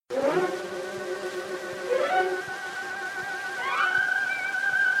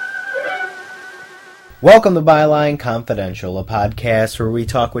Welcome to Byline Confidential, a podcast where we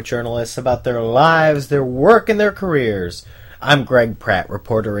talk with journalists about their lives, their work, and their careers. I'm Greg Pratt,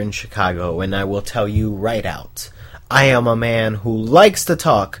 reporter in Chicago, and I will tell you right out, I am a man who likes to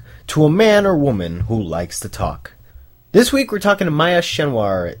talk to a man or woman who likes to talk. This week we're talking to Maya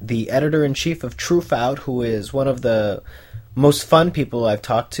Schenwar, the editor-in-chief of Truthout, who is one of the most fun people I've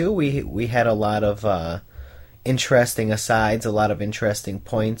talked to. We had a lot of interesting asides, a lot of interesting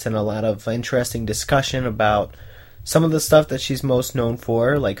points, and a lot of interesting discussion about some of the stuff that she's most known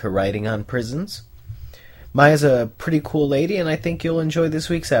for, like her writing on prisons. Maya's a pretty cool lady, and I think you'll enjoy this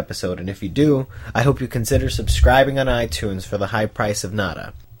week's episode, and if you do, I hope you consider subscribing on iTunes for the high price of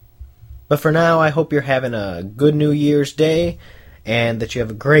nada. But for now, I hope you're having a good New Year's Day, and that you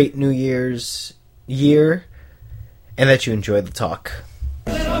have a great New Year's year, and that you enjoy the talk.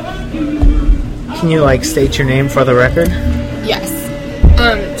 Can you, state your name for the record? Yes.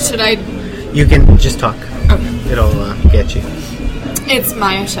 Should I? You can just talk. Okay. It'll get you. It's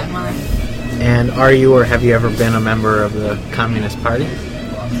Maya Schenwar. And are you or have you ever been a member of the Communist Party?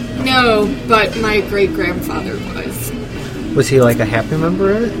 No, but my great-grandfather was. Was he a happy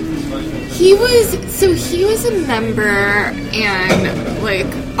member of it? He was a member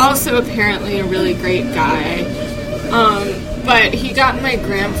and, also apparently a really great guy. But he got my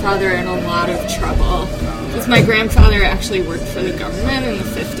grandfather in a lot of trouble because my grandfather actually worked for the government in the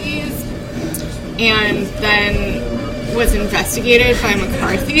 50s and then was investigated by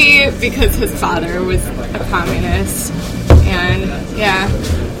McCarthy because his father was a communist. And, yeah.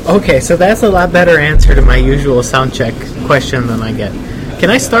 Okay, so that's a lot better answer to my usual sound check question than I get.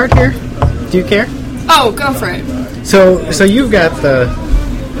 Can I start here? Do you care? Oh, go for it. So you've got the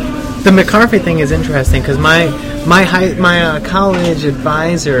McCarthy thing is interesting because my college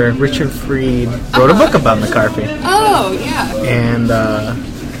advisor, Richard Freed, wrote a book about McCarthy. Oh, yeah. And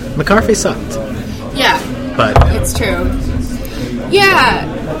McCarthy sucked. Yeah, but it's true. Yeah,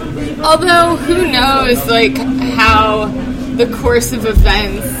 although who knows, how the course of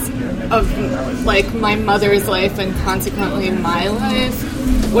events of, my mother's life and consequently my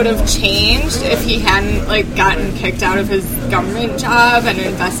life would have changed if he hadn't, gotten kicked out of his government job and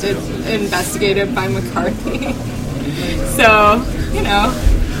investigated by McCarthy. So,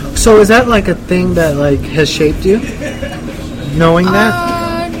 So is that, a thing that, has shaped you? Knowing that?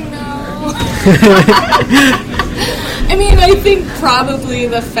 No. I mean, I think probably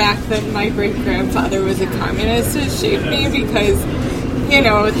the fact that my great-grandfather was a communist has shaped me because,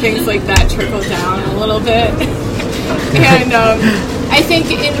 things like that trickle down a little bit. And I think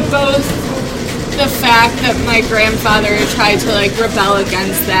in both the fact that my grandfather tried to, rebel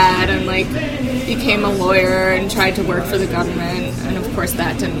against that and, became a lawyer and tried to work for the government, and of course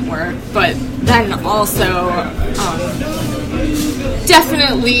that didn't work, but then also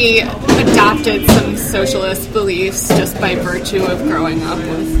definitely adopted some socialist beliefs just by virtue of growing up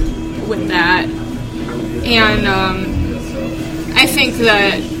with that. And I think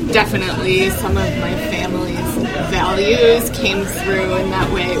that definitely some of my family's values came through in that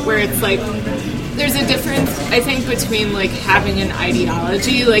way, where it's there's a difference, I think, between, having an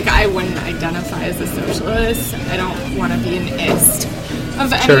ideology. I wouldn't identify as a socialist. I don't want to be an ist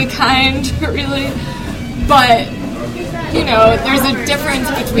of any kind, really. But, there's a difference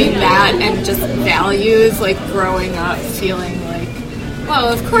between that and just values, growing up feeling well,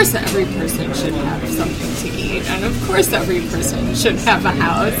 of course every person should have something to eat, and of course every person should have a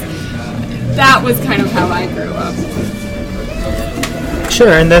house. That was kind of how I grew up.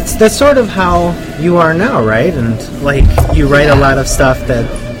 Sure, and that's sort of how you are now, right? And you write a lot of stuff that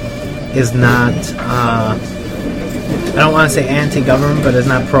is not I don't want to say anti-government, but it's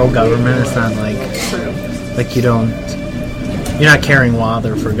not pro-government. It's not True. You're not carrying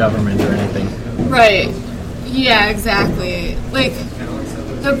water for government or anything. Right. Yeah, exactly.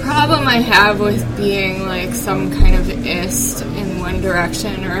 The problem I have with being some kind of ist in one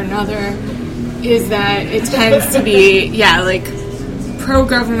direction or another is that it tends to be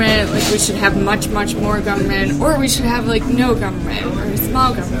pro-government, we should have much, much more government, or we should have, no government, or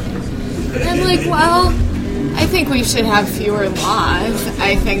small government. And I'm I think we should have fewer laws.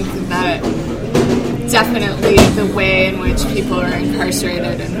 I think that definitely the way in which people are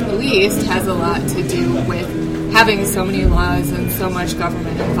incarcerated and policed has a lot to do with having so many laws and so much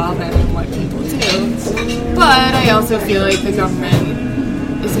government involvement in what people do. But I also feel like the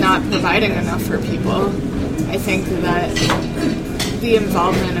government is not providing enough for people. I think that the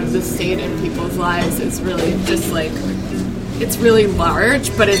involvement of the state in people's lives is really just it's really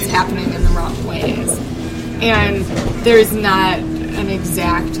large, but it's happening in the wrong ways. And there's not an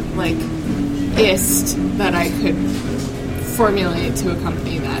exact ist that I could formulate to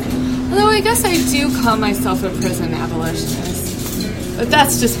accompany that. Although I guess I do call myself a prison abolitionist. But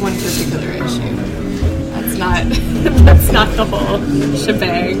that's just one particular issue. That's not that's not the whole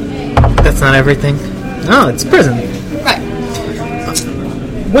shebang. That's not everything? No, it's prison. Right.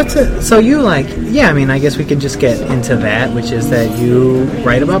 What's it? So you I guess we could just get into that, which is that you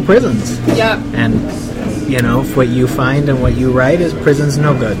write about prisons. Yep. And, what you find and what you write is prison's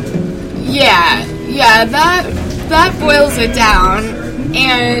no good. Yeah, that boils it down.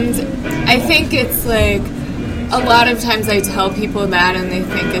 And I think it's a lot of times I tell people that and they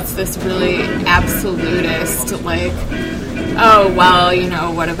think it's this really absolutist, oh, well,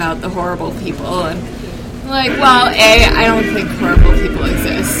 what about the horrible people? And well, I don't think horrible people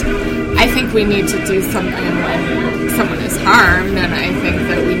exist. I think we need to do something when someone is harmed, and I think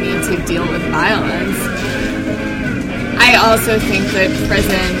that we need to deal with violence. I also think that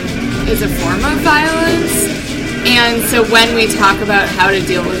prison is a form of violence, and so when we talk about how to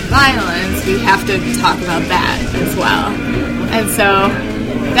deal with violence, we have to talk about that as well. And so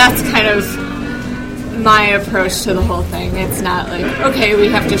that's kind of my approach to the whole thing. It's not okay, we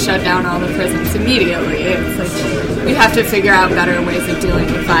have to shut down all the prisons immediately. It's we have to figure out better ways of dealing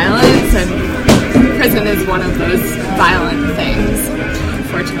with violence, and prison is one of those violent things,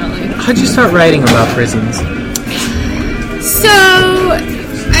 unfortunately. How'd you start writing about prisons? So,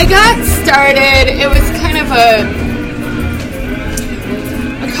 I got started, it was kind of a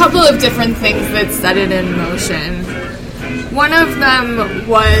couple of different things that set it in motion. One of them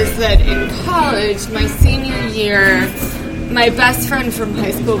was that in college, my senior year, my best friend from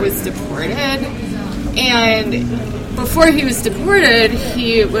high school was deported. And before he was deported,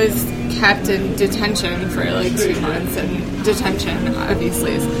 he was kept in detention for 2 months. And detention,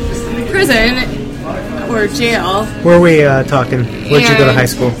 obviously, is prison or jail. Where are we talking? Where'd you go to high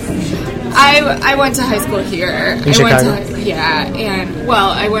school? I went to high school here. In Chicago?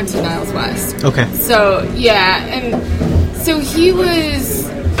 I went to Niles West. Okay. So, so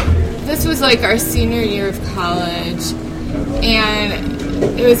this was our senior year of college, and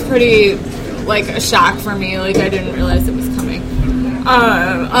it was pretty, a shock for me. I didn't realize it was coming.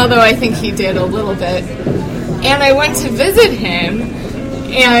 Although I think he did a little bit. And I went to visit him,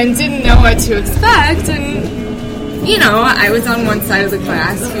 and didn't know what to expect, and, I was on one side of the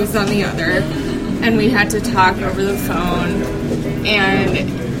class, he was on the other, and we had to talk over the phone, and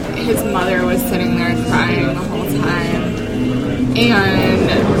his mother was sitting there crying the whole time. And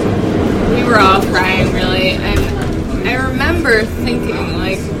we were all crying, really, and I remember thinking,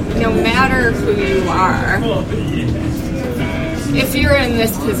 no matter who you are, if you're in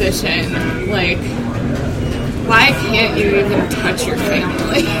this position, why can't you even touch your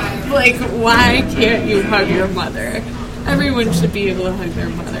family? Why can't you hug your mother? Everyone should be able to hug their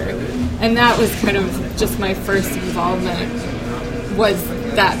mother. And that was kind of just my first involvement, was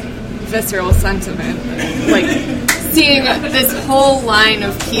that visceral sentiment. Seeing this whole line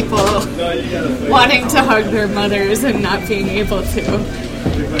of people wanting to hug their mothers and not being able to.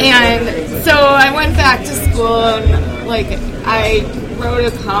 And so I went back to school and I wrote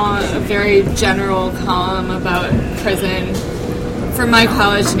a very general column about prison for my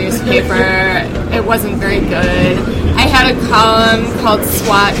college newspaper. It wasn't very good. I had a column called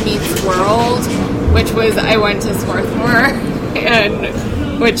SWAT Meets World, which was I went to Swarthmore, and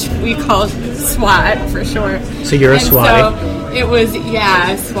which we called SWAT for short. So you're a SWATty. So it was,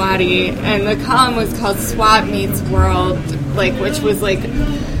 SWATty. And the column was called SWAT Meets World, which was a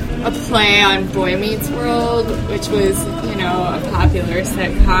play on Boy Meets World, which was, a popular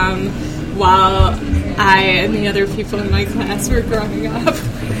sitcom while I and the other people in my class were growing up.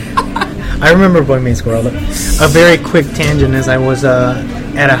 I remember Boy Meets World. A very quick tangent is I was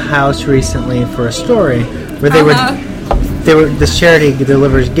at a house recently for a story where this charity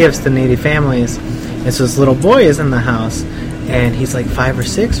delivers gifts to needy families, and so this little boy is in the house, and he's 5 or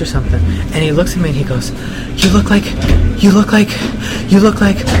 6 or something, and he looks at me and he goes, you look like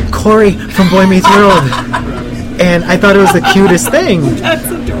Corey from Boy Meets World. And I thought it was the cutest thing. That's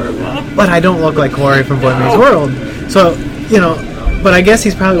adorable. But I don't look like Corey from Boy Meets World. So, but I guess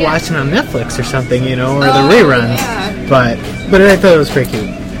he's probably watching on Netflix or something, or the reruns. Yeah. But I thought it was pretty cute.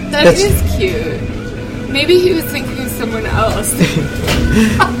 That is cute. Maybe he was thinking of someone else.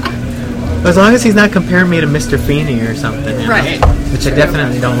 As long as he's not comparing me to Mr. Feeney or something. Right. Which I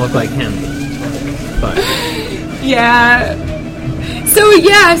definitely don't look like him. But. Yeah. So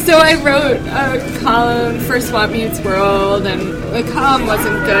I wrote a column for SWAT Meets World, and the column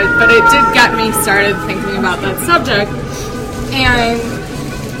wasn't good, but it did get me started thinking about that subject. And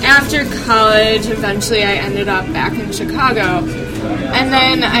after college, eventually I ended up back in Chicago. And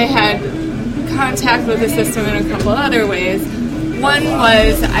then I had contact with the system in a couple other ways. One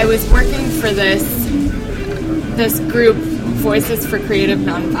was I was working for this group, Voices for Creative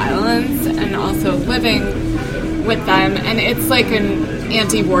Nonviolence, and also living with them, and it's like an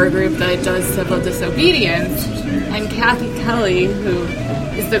anti-war group that does civil disobedience. And Kathy Kelly, who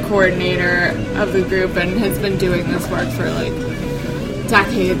is the coordinator of the group and has been doing this work for like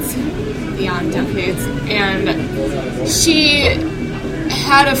decades, beyond decades, and she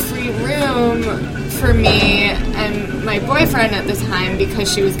had a free room for me and my boyfriend at the time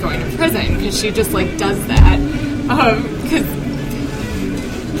because she was going to prison, because she just like does that, because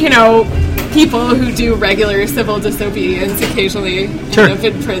people who do regular civil disobedience occasionally end up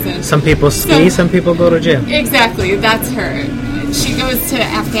in prison. Some people ski, some people go to jail. Exactly, that's her. She goes to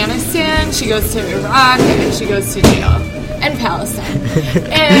Afghanistan, she goes to Iraq, and she goes to jail. And Palestine.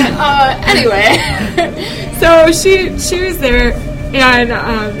 And anyway, so she was there, and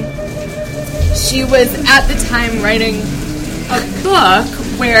she was at the time writing a book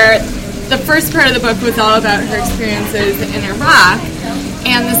where the first part of the book was all about her experiences in Iraq,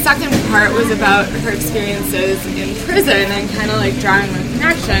 and the second part was about her experiences in prison and kind of like drawing the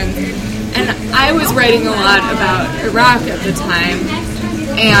connections. And I was writing a lot about Iraq at the time,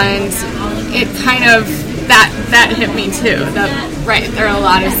 and it kind of, that hit me too. There are a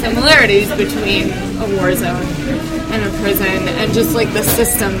lot of similarities between a war zone and a prison, and just like the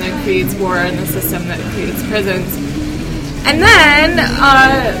system that creates war and the system that creates prisons. And then,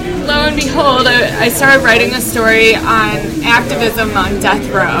 lo and behold, I started writing a story on activism on death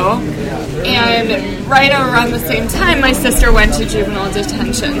row, and right around the same time, my sister went to juvenile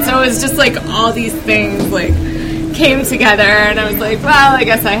detention. So it was just like all these things like came together, and I was like, well, I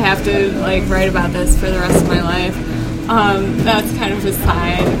guess I have to like write about this for the rest of my life. That's kind of a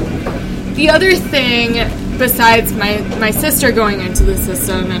sign. The other thing, besides my sister going into the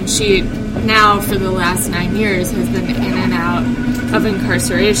system, and she now for the last 9 years has been in and out of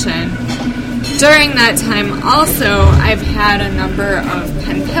incarceration. During that time also, I've had a number of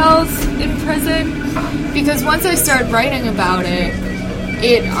pen pals in prison, because once I started writing about it,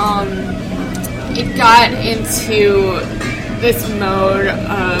 it got into this mode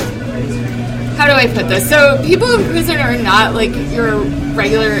of, how do I put this? So people in prison are not like your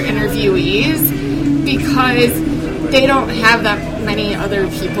regular interviewees, because they don't have that many other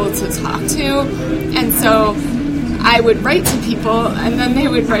people to talk to, and so I would write to people, and then they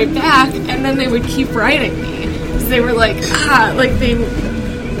would write back, and then they would keep writing me, because they were like, they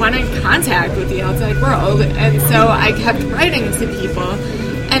wanted contact with the outside world, and so I kept writing to people,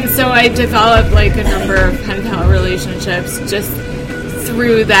 and so I developed like a number of pen pal relationships just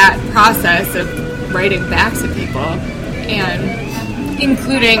through that process of writing back to people, and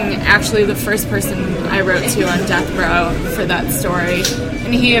including actually the first person I wrote to on death row for that story,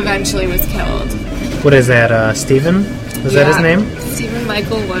 and he eventually was killed. What is that, Stephen? Was that his name? Stephen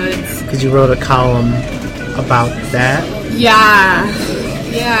Michael Woods. Because you wrote a column about that? Yeah,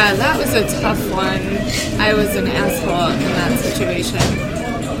 that was a tough one. I was an asshole in that situation,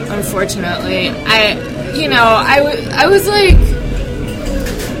 unfortunately. I was like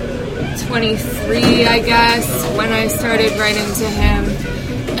 23, I guess, when I started writing to him,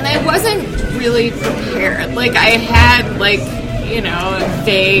 and I wasn't really prepared. Like, I had, like, a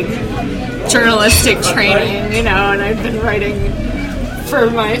vague journalistic training, and I've been writing for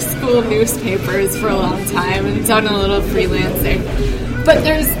my school newspapers for a long time and done a little freelancing. But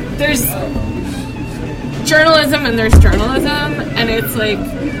there's journalism and there's journalism, and it's like,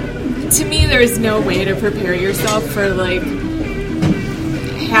 to me, there's no way to prepare yourself for, like,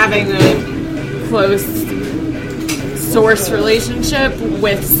 having a close source relationship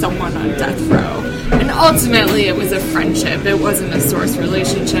with someone on death row. And ultimately it was a friendship. It wasn't a source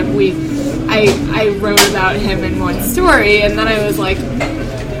relationship. I wrote about him in one story, and then I was like,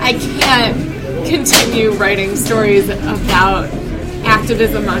 I can't continue writing stories about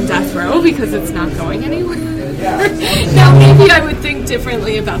activism on death row because it's not going anywhere. Now maybe I would think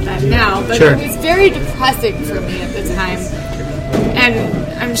differently about that now, but sure. It was very depressing for me at the time. And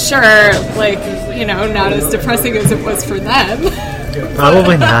I'm sure, like, not as depressing as it was for them.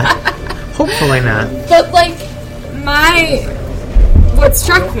 Probably not. Hopefully not. But, like, what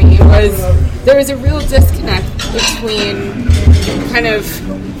struck me was there was a real disconnect between kind of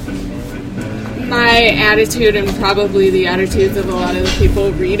my attitude and probably the attitudes of a lot of the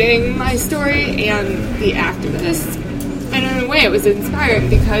people reading my story and the activists. And in a way it was inspiring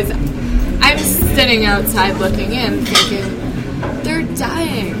because I'm sitting outside looking in thinking, they're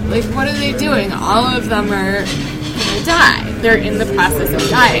dying. Like, what are they doing? All of them are going to die. They're in the process of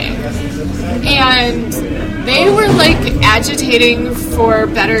dying. And they were, like, agitating for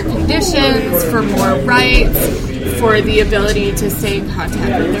better conditions, for more rights. for the ability to stay in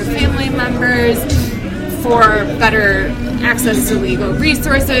contact with their family members, for better access to legal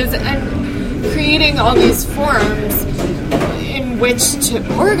resources, and creating all these forums in which to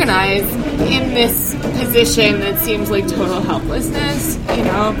organize in this position that seems like total helplessness,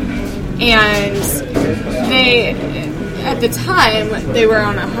 And they, at the time, they were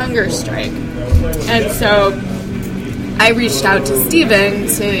on a hunger strike. And so I reached out to Stephen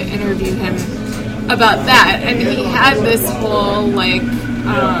to interview him about that. And he had this whole,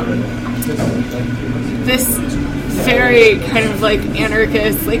 this very kind of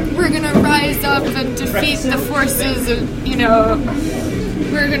anarchist, we're gonna rise up and defeat the forces of,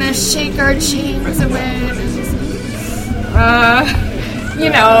 we're gonna shake our chains away.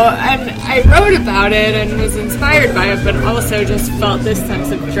 And I wrote about it and was inspired by it, but also just felt this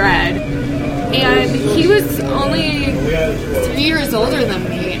sense of dread. And he was only 3 years older than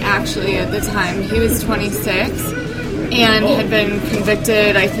me, actually, at the time. He was 26 and had been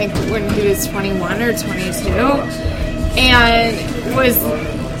convicted, I think, when he was 21 or 22, and was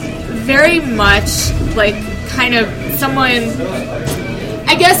very much kind of someone,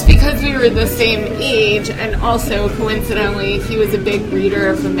 I guess because we were the same age, and also coincidentally he was a big reader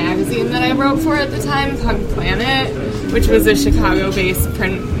of the magazine that I wrote for at the time, Punk Planet, which was a Chicago-based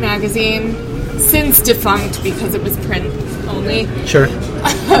print magazine, since defunct because it was print only. Sure.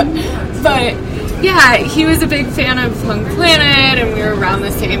 But yeah, he was a big fan of Punk Planet, and we were around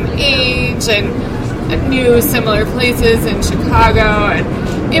the same age, and knew similar places in Chicago,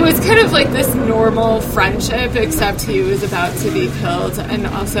 and it was kind of like this normal friendship, except he was about to be killed, and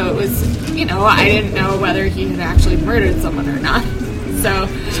also it was, I didn't know whether he had actually murdered someone or not. So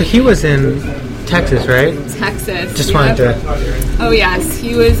he was in Texas, right? Texas. Just wanted to... Oh, yes.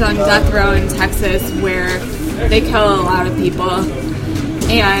 He was on death row in Texas, where they kill a lot of people.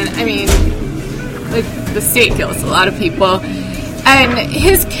 And, I mean, the state kills a lot of people. And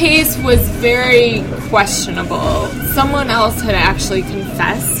his case was very questionable. Someone else had actually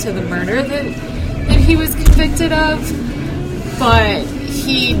confessed to the murder that he was convicted of, but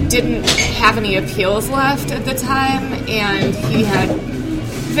he didn't have any appeals left at the time, and he had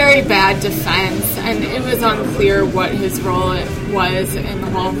very bad defense, and it was unclear what his role was in the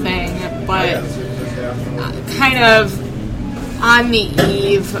whole thing, but kind of on the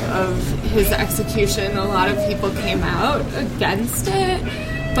eve of his execution, a lot of people came out against it,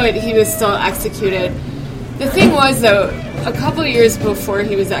 but he was still executed. The thing was, though, a couple years before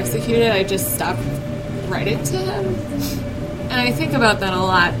he was executed, I just stopped writing to him. And I think about that a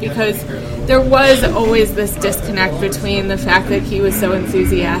lot, because there was always this disconnect between the fact that he was so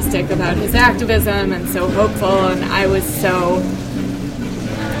enthusiastic about his activism and so hopeful, and I was so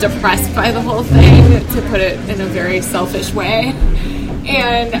depressed by the whole thing, to put it in a very selfish way.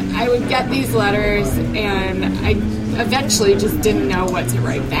 And I would get these letters, and I eventually just didn't know what to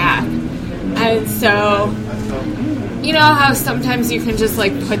write back. And so, you know how sometimes you can just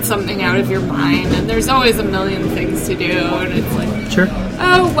put something out of your mind, and there's always a million things to do, and it's sure.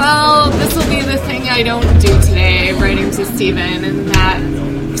 Oh, well, this will be the thing I don't do today, writing to Stephen, and that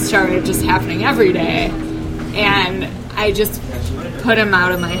started just happening every day. And I just put him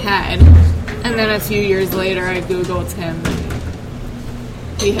out of my head. And then a few years later, I Googled him.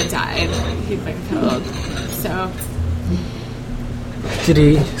 He had died. He'd been killed. So. Did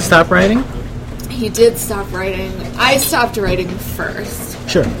he stop writing? He did stop writing. I stopped writing first.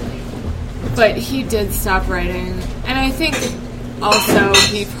 Sure. But he did stop writing. And I think also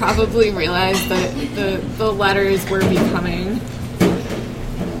he probably realized that the letters were becoming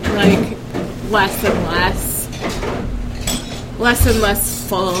less and less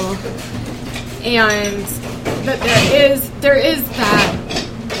full. And that there is that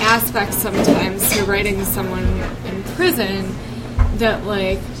aspect sometimes to writing someone in prison that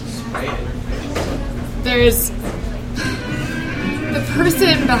there's the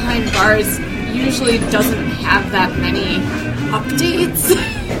person behind bars usually doesn't have that many updates.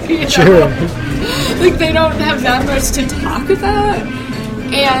 Sure. They don't have that much to talk about,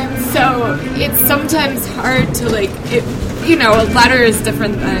 and so it's sometimes hard to a letter is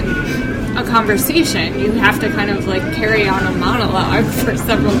different than a conversation. You have to kind of carry on a monologue for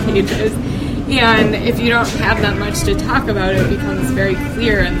several pages, and if you don't have that much to talk about, it becomes very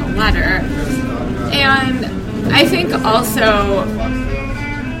clear in the letter. And I think also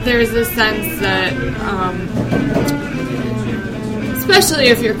there's a sense that especially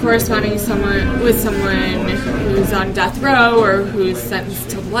if you're corresponding with someone who's on death row or who's sentenced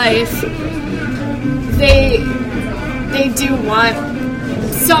to life, they do want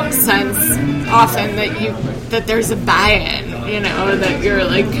some sense often that there's a buy-in, that you're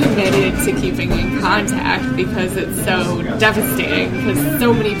like committed to keeping in contact because it's so devastating because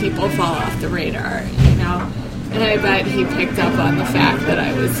so many people fall off the radar, And I bet he picked up on the fact that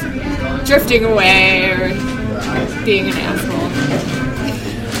I was drifting away or being an asshole.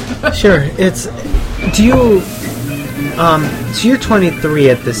 Sure. So you're 23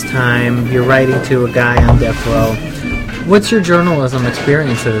 at this time. You're writing to a guy on death row. What's your journalism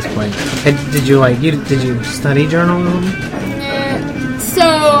experience at this point? Did you study journalism? So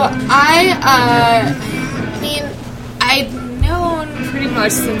I'd known pretty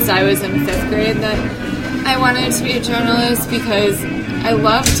much since I was in 5th grade that I wanted to be a journalist because I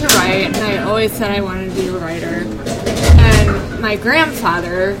love to write, and I always said I wanted to be a writer. And my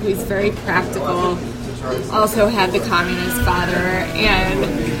grandfather, who's very practical, also had the communist father, and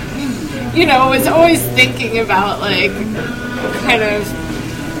was always thinking about like kind of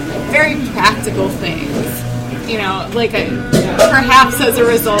very practical things, perhaps as a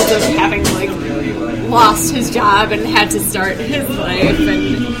result of having like lost his job and had to start his life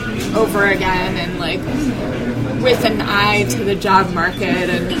and over again, and like with an eye to the job market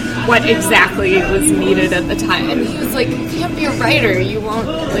and what exactly was needed at the time. And he was like, you can't be a writer, you won't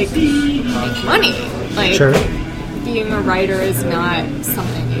like make money. Like, sure. Being a writer is not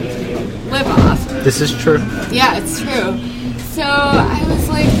something you can live off. This is true. Yeah, it's true. So I was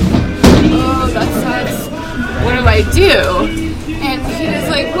like, oh, that sucks. What do I do? And he was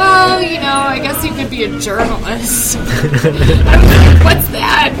like, well, I guess you could be a journalist. I was like, what's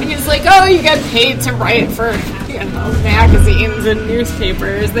that? And he was like, oh, you get paid to write for, magazines and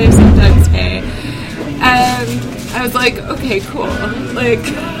newspapers. They sometimes pay. And I was like, okay, cool. Like,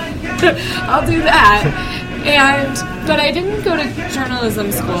 I'll do that. But I didn't go to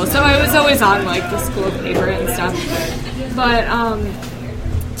journalism school, so I was always on like the school paper and stuff. But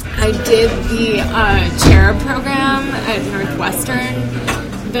I did the chair program at Northwestern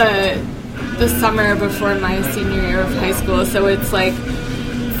the summer before my senior year of high school. So it's like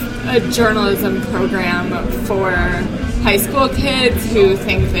a journalism program for high school kids who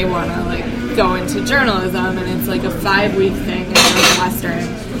think they want to like go into journalism, and it's like a 5-week thing at Northwestern.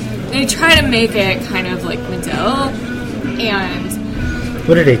 They try to make it kind of like Medill. And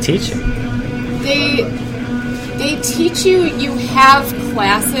what do they teach you? They teach you have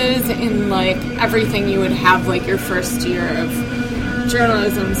classes in like everything you would have like your first year of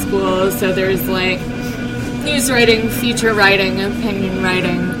journalism school. So there's like news writing, feature writing, opinion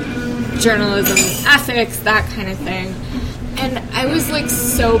writing, journalism ethics, that kind of thing. And I was like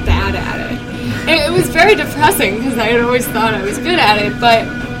so bad at it. And it was very depressing because I had always thought I was good at it, but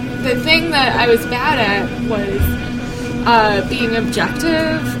the thing that I was bad at was being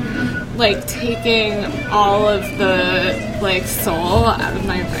objective, like taking all of the like soul out of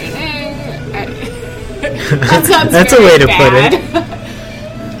my writing. That sounds That's a way to bad. put it.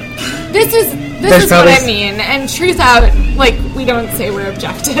 This is what I mean. And truth out, like we don't say we're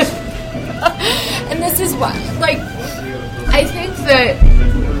objective. And this is what, like, I think that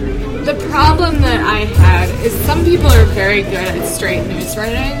the problem that I had is some people are very good at straight news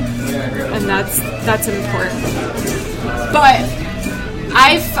writing, and that's important. But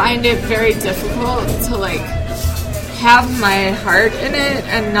I find it very difficult to like have my heart in it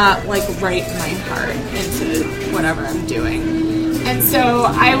and not like write my heart into whatever I'm doing. And so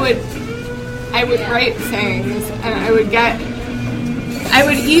I would write things, and I would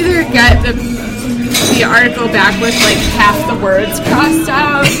either get the article back with like half the words crossed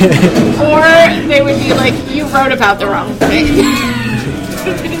out, or they would be like, you wrote about the wrong thing.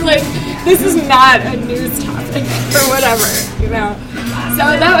 Like, this is not a news topic or whatever, So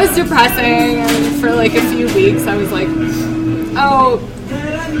that was depressing, and for like a few weeks I was like, oh,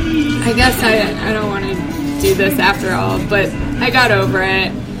 I guess I don't want to do this after all, but I got over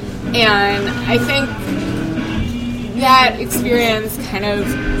it. And I think that experience kind of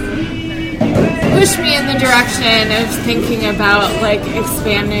pushed me in the direction of thinking about like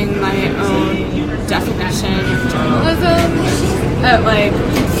expanding my own definition of journalism. That like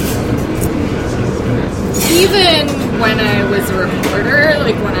even when I was a reporter,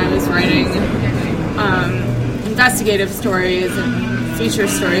 like when I was writing investigative stories and feature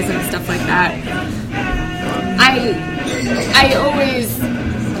stories and stuff like that, I always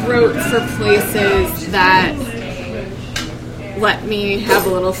wrote for places that let me have a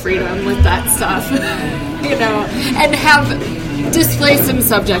little freedom with that stuff, and display some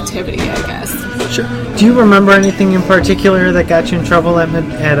subjectivity, I guess. Sure. Do you remember anything in particular that got you in trouble at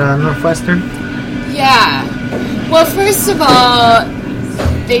Northwestern? Yeah. Well, first of all,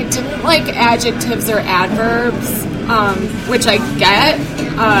 they didn't like adjectives or adverbs, which I get,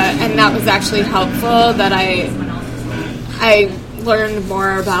 and that was actually helpful that I I learned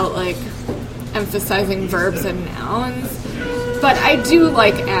more about, like, emphasizing verbs and nouns. But I do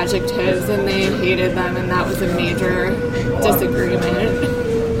like adjectives, and they hated them, and that was a major disagreement.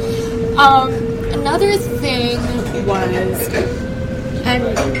 Another thing was, and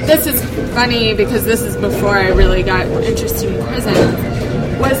this is funny because this is before I really got interested in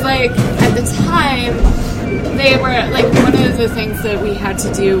prison, was, like, at the time, they were, like, one of the things that we had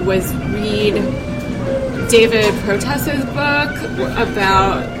to do was read David Protest's book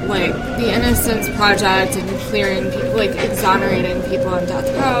about, like, the Innocence Project and clearing people, like, exonerating people on death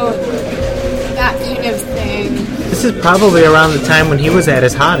row, that kind of thing. This is probably around the time when he was at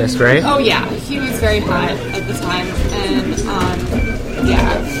his hottest, right? Oh, yeah. He was very hot at the time, and,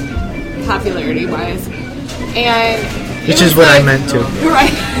 yeah, popularity-wise. And... Which is what I meant to.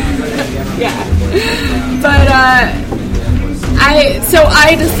 Right. Yeah. But, So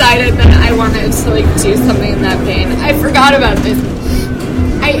I decided that I wanted to, like, do something in that vein. I forgot about this.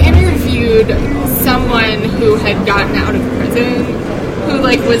 I interviewed someone who had gotten out of prison, who,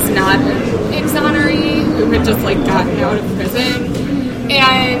 like, was not an exoneree, who had just, like, gotten out of prison,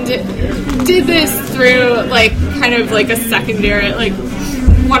 and did this through, like, kind of, like, a secondary, like,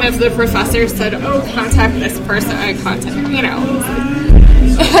 one of the professors said, oh, contact this person, I contact, you know.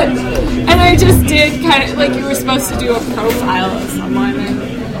 And I just did kind of, like, you were supposed to do a profile of someone, and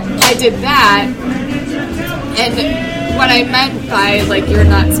I did that. And what I meant by, like, you're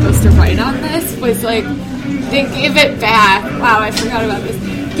not supposed to write on this was, like, they gave it back. Wow, I forgot about this.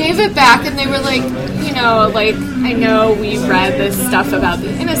 Gave it back, and they were like, you know, like, I know we read this stuff about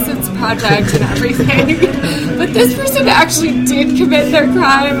the Innocence Project and everything, but this person actually did commit their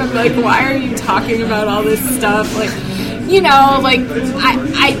crime. I'm like, why are you talking about all this stuff? Like, you know, like,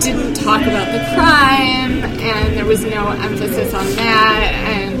 I didn't talk about the crime, and there was no emphasis on that,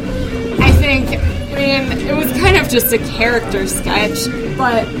 and I think, I mean, it was kind of just a character sketch,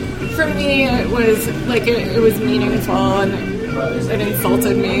 but for me, it was, like, it was meaningful, and it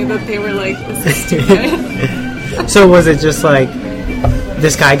insulted me that they were like, this is stupid. So was it just like,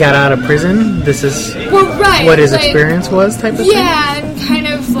 this guy got out of prison, this is what his experience was type of thing? Yeah, and kind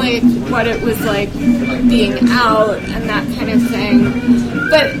of like what it was like being out and that kind of thing.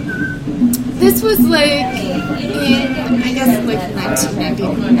 But this was like in, I guess, like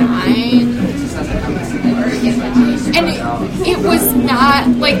 1999. And it was not,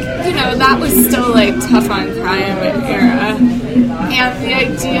 like, you know, that was still, like, tough on crime era. And the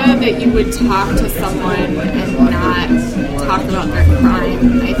idea that you would talk to someone and not talk about their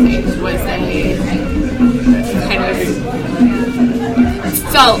crime, I think, was a kind of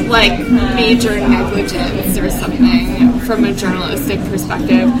felt like major negligence or something from a journalistic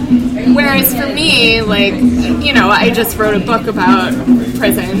perspective. Whereas for me, like, you know, I just wrote a book about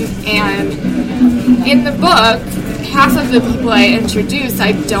prison, and in the book, half of the people I introduce,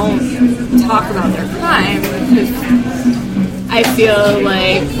 I don't talk about their crime because I feel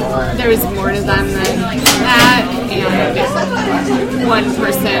like there's more to them than that, and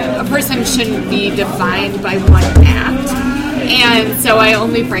a person shouldn't be defined by one act, and so I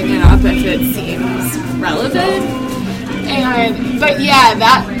only bring it up if it seems relevant. But yeah,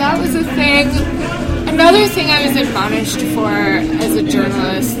 that was a thing. Another thing I was admonished for as a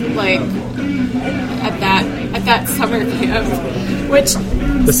journalist, like, at that summer camp, which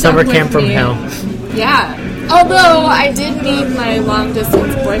the summer camp from hell. Yeah. Although I did meet my long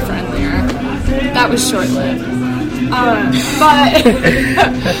distance boyfriend there. That was short lived.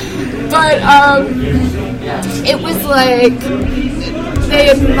 But it was like they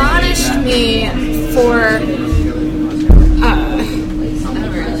admonished me for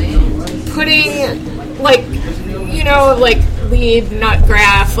putting, like, you know, like, lead, nut,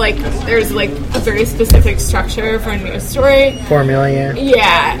 graph, like, there's, like, a very specific structure for a news story. Formula, yeah.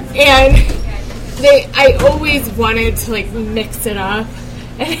 Yeah, and I always wanted to, like, mix it up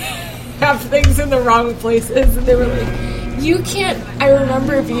and have things in the wrong places, and they were like, you can't, I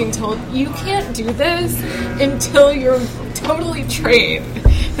remember being told, you can't do this until you're totally trained.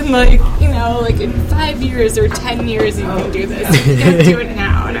 And, like, you know, like, in 5 years or 10 years you can do this. You can't do it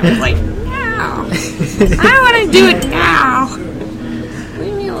now. And I was like, no. I want to do it now.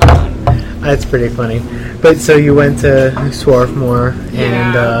 Leave me alone. That's pretty funny. But so you went to Swarthmore,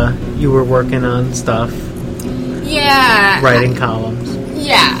 and you were working on stuff. Yeah. Writing columns.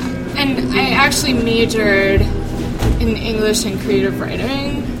 Yeah. And I actually majored in English and creative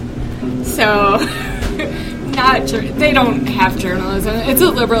writing. So, they don't have journalism. It's a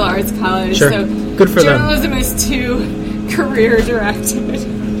liberal arts college. Sure. So good for journalism them. Is too career directed.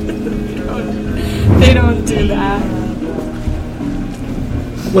 They don't do that.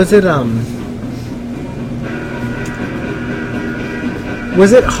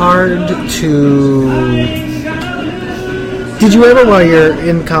 Was it hard to... Did you ever, while you're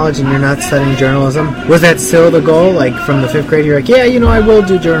in college and you're not studying journalism, was that still the goal? Like, from the 5th grade, you're like, yeah, I will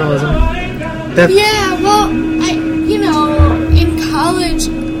do journalism. Yeah, well, in college,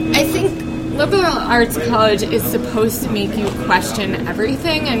 I think liberal arts college is supposed to make you question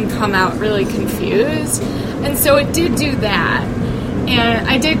everything and come out really confused. And so it did do that. And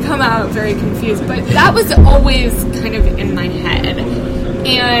I did come out very confused, but that was always kind of in my head.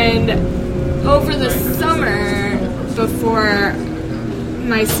 And over the summer, before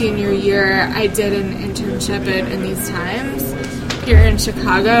my senior year, I did an internship In These Times here in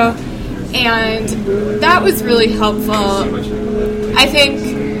Chicago, and that was really helpful. I think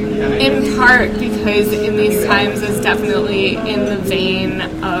in part because In These Times is definitely in the vein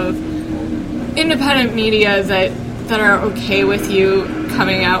of independent media that are okay with you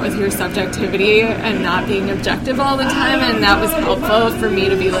coming out with your subjectivity and not being objective all the time, and that was helpful for me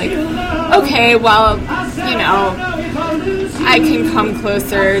to be like, okay, well, I can come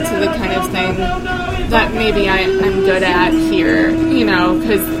closer to the kind of thing that maybe I'm good at here,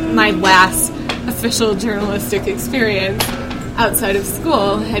 because my last official journalistic experience outside of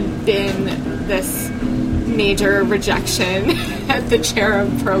school had been this major rejection at the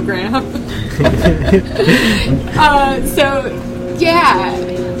Cherub program.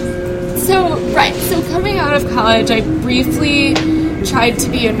 So coming out of college, I briefly tried to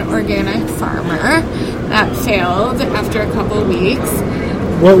be an organic farmer. That failed after a couple of weeks.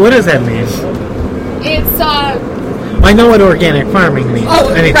 What does that mean? It's, I know what organic farming means. Oh,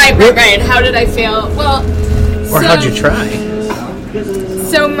 right. How did I fail? Well... Or how'd you try?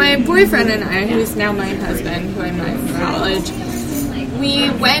 So my boyfriend and I, who's now my husband, who I met in college, we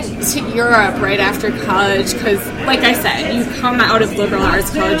went to Europe right after college because, like I said, you come out of liberal arts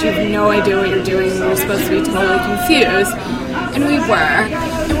college, you have no idea what you're doing, you're supposed to be totally confused. And we were.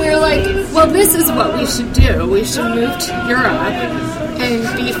 And we were like, well, this is what we should do. We should move to Europe and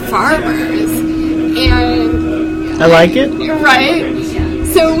be farmers. And... I like it. Right?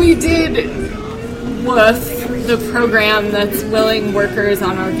 So we did WOOF, the program that's willing workers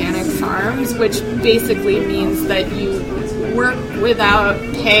on organic farms, which basically means that you work without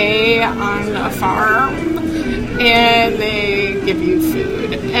pay on a farm and they give you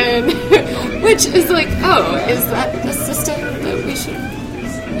food, and which is like, oh, is that the system that we should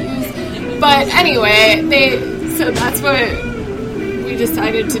use? But anyway, so that's what we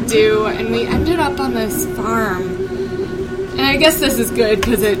decided to do, and we ended up on this farm, and I guess this is good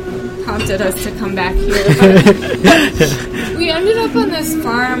because it prompted us to come back here, but we ended up on this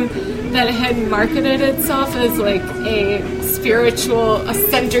farm that had marketed itself as like a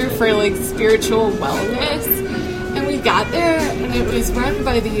center for like spiritual wellness, and we got there and it was run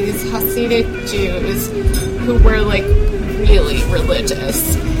by these Hasidic Jews who were like really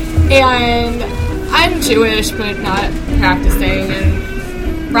religious, and I'm Jewish but not practicing,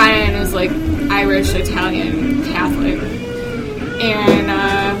 and Ryan is like Irish, Italian, Catholic,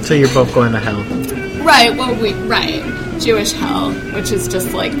 and so you're both going to hell. Right, well, right. Jewish hell, which is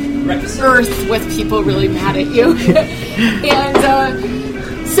just like earth with people really mad at you.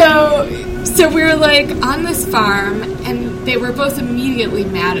 And so we were like on this farm, and they were both immediately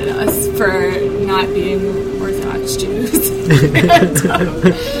mad at us for not being Orthodox Jews.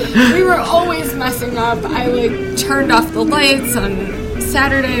 And, we were always messing up. I like turned off the lights on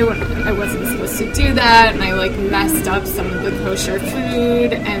Saturday when I wasn't supposed to do that, and I like messed up some of the kosher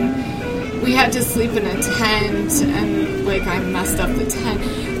food, and we had to sleep in a tent, and like I messed up the tent.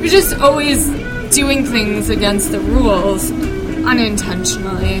 We're just always doing things against the rules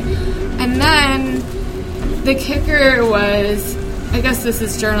unintentionally. And then the kicker was, I guess this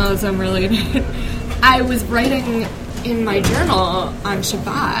is journalism related, I was writing in my journal on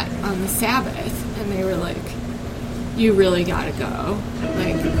Shabbat, on the Sabbath, and they were like, you really gotta go.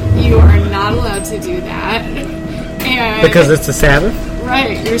 Like, you are not allowed to do that. And because it's the Sabbath?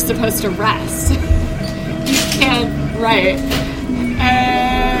 Right, you're supposed to rest. You can't, right.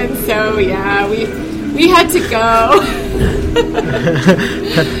 And so, yeah, we had to go.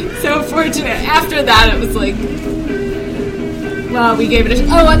 So fortunate. After that, it was like, well, we gave it a...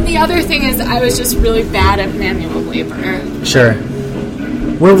 Oh, and the other thing is I was just really bad at manual labor. Sure.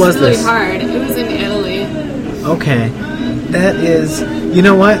 Where was really this? Hard. It was in Italy. Okay. That is... You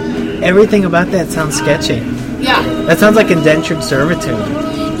know what? Everything about that sounds sketchy. Yeah. That sounds like indentured servitude.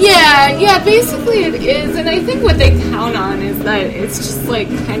 Yeah, basically it is, and I think what they count on is that it's just like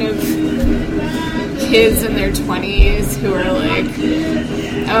kind of kids in their 20s who are like,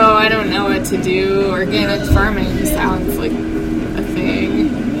 oh, I don't know what to do, organic farming sounds like a thing.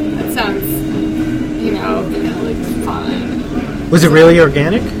 That sounds, kind of like fun. Was it really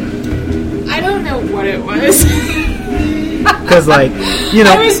organic? I don't know what it was. Because, like, you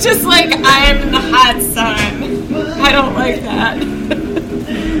know... I was just like, I'm in the hot sun. I don't like that.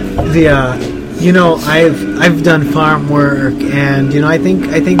 You know, I've done farm work, and, you know, I think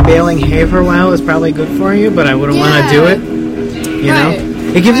baling hay for a while is probably good for you, but I wouldn't want to do it. You know?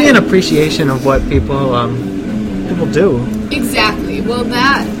 It gives you an appreciation of what people do. Exactly. Well,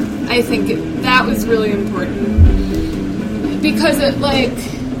 I think that was really important. Because it, like...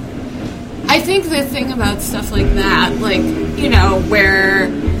 I think the thing about stuff like that, like, you know, where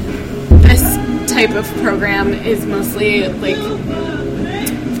this type of program is mostly, like,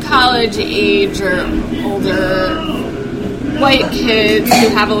 college age or older white kids who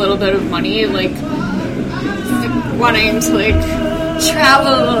have a little bit of money, like, wanting to, like,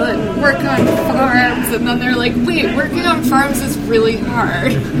 travel and work on farms, and then they're like, wait, working on farms is really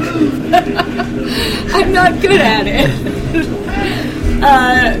hard. I'm not good at it.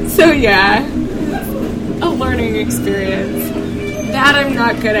 So yeah, a learning experience that I'm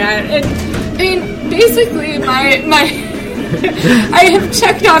not good at. And I mean, basically, my I have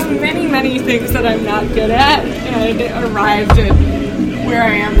checked off many things that I'm not good at, and arrived at where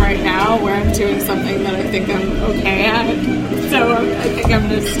I am right now, where I'm doing something that I think I'm okay at. So I think I'm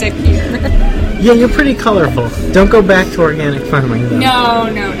going to stick here. Yeah, you're pretty colorful. Don't go back to organic farming, though. No.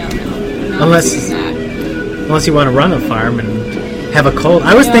 Unless you want to run a farm and have a cult.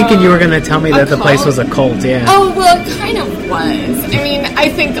 I was thinking you were going to tell me that the place was a cult, yeah. Oh, well, it kind of was. I mean, I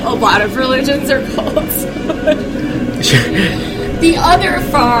think a lot of religions are cults. The other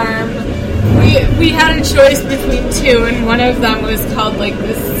farm, we had a choice between two, and one of them was called, like,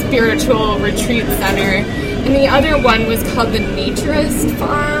 the Spiritual Retreat Center, and the other one was called the Naturist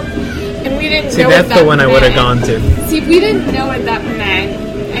Farm, and we didn't know what that meant. See, that's the one I would have gone to. See, we didn't know what that meant,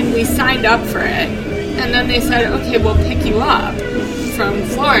 and we signed up for it, and then they said, okay, we'll pick you up from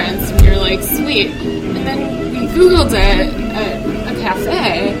Florence, and you're like, sweet. And then we Googled it at a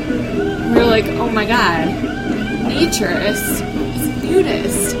cafe, and we were like, oh my god, Naturist is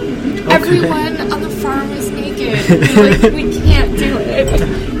nudist. Okay. Everyone on the farm is naked. We can't do it.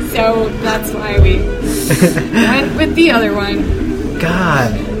 So that's why we went with the other one.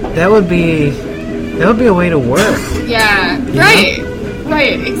 God, that would be a way to work. Yeah,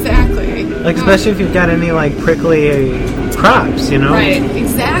 right, exactly. Like, especially if you've got any, like, prickly crops, you know? Right,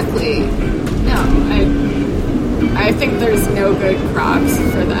 exactly. No, I think there's no good crops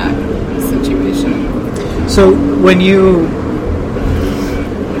for that situation. So, when you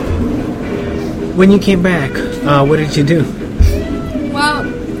came back, what did you do? Well,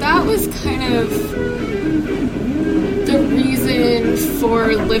 that was kind of the reason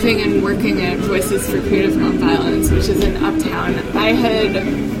for living and working at Voices for Creative Nonviolence, which is in Uptown. I had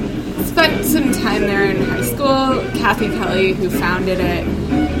spent some time there in high school. Kathy Kelly, who founded it,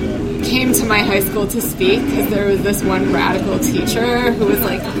 came to my high school to speak because there was this one radical teacher who was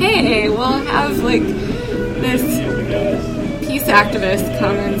like, hey, we'll have, like, this peace activist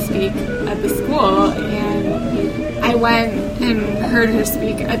come and speak at the school. And I went and heard her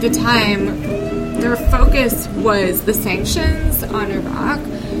speak. At the time, their focus was the sanctions on Iraq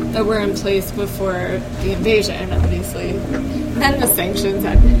that were in place before the invasion, obviously. Then the sanctions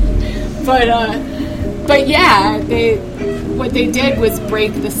ended. But yeah, what they did was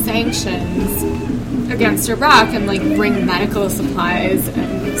break the sanctions against Iraq and, like, bring medical supplies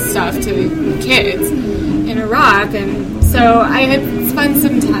and stuff to kids in Iraq. And so I had spent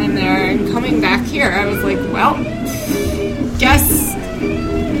some time there, and coming back here, I was like, well, guess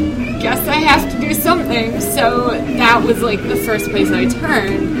I have to do something. So that was, like, the first place I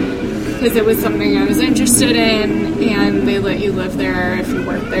turned, because it was something I was interested in, and they let you live there if you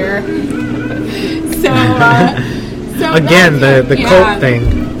work there. So again, the cult thing,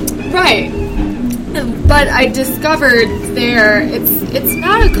 right? But I discovered there it's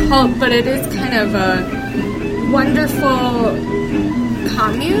not a cult, but it is kind of a wonderful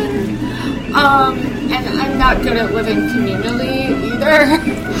commune. And I'm not good at living communally either.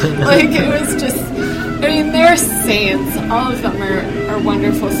 Like, it was just, I mean, they're saints. All of them are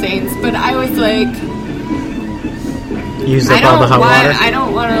wonderful saints. But I was like, use up all the hot water. I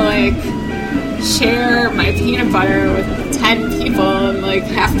don't want to, like, share my peanut butter with 10 people and, like,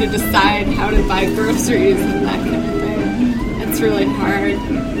 have to decide how to buy groceries and that kind of thing. It's really hard.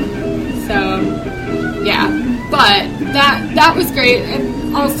 So, yeah. But that was great.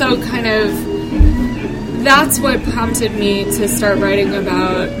 And also kind of, that's what prompted me to start writing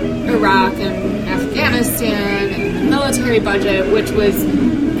about Iraq and Afghanistan and the military budget, which was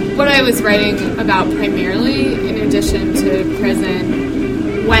what I was writing about primarily, in addition to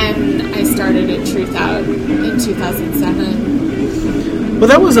prison, when I started at Truth Out in 2007. Well,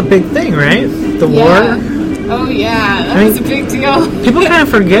 that was a big thing, right? The war. Oh yeah, that was a big deal. People kind of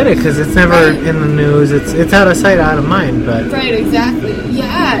forget it because it's never in the news. It's out of sight, out of mind. But right, exactly.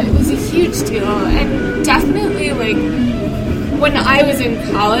 Yeah, it was a huge deal, and definitely like when I was in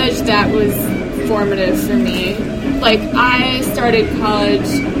college, that was formative for me. Like I started college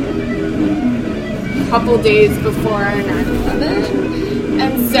a couple days before 9/11,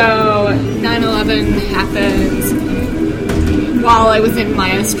 and so 9/11 happened while I was in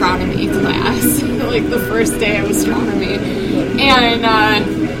my astronomy class, like the first day of astronomy, and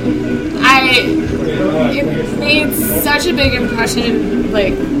it made such a big impression,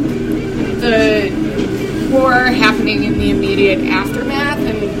 like the war happening in the immediate aftermath,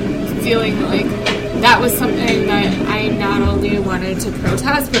 and feeling like that was something that I not only wanted to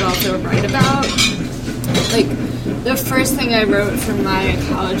protest but also write about. Like, the first thing I wrote for my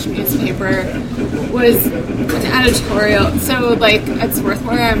college newspaper was an editorial. So, like, at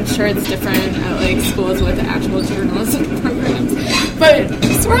Swarthmore, I'm sure it's different at, like, schools with actual journalism programs. But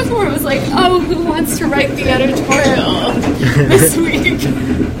Swarthmore was like, oh, who wants to write the editorial this week?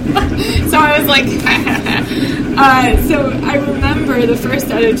 So I was like, so I remember the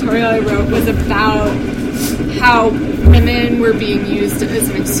first editorial I wrote was about how women were being used as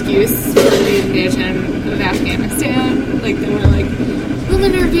an excuse for the invasion of Afghanistan. Like, they were like,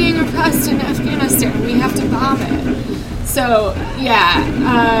 women are being oppressed in Afghanistan, we have to bomb it. So, yeah,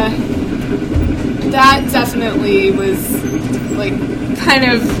 that definitely was, like, kind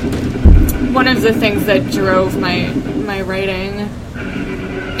of one of the things that drove my writing.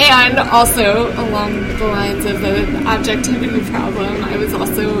 And also, along the lines of the objectivity problem, I was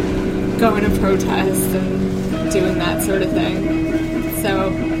also going to protest and doing that sort of thing. So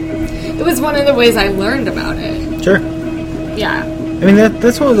it was one of the ways I learned about it. Sure. Yeah. I mean,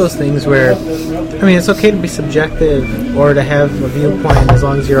 that's one of those things where, I mean, it's okay to be subjective or to have a viewpoint as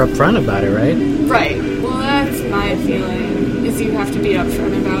long as you're upfront about it, right? Right. Well, that's my feeling, is you have to be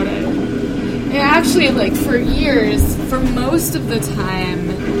upfront about it. And actually, like, for years, for most of the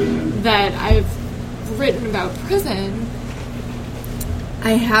time that I've written about prison,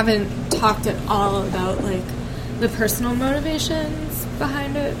 I haven't talked at all about, like, the personal motivations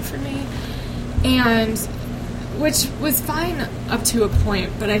behind it for me. And which was fine up to a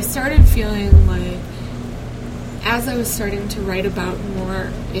point, but I started feeling like, as I was starting to write about more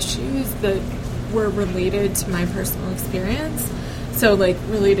issues that were related to my personal experience, so like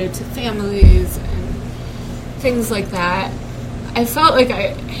related to families and things like that, I felt like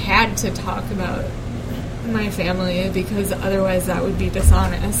I had to talk about my family because otherwise that would be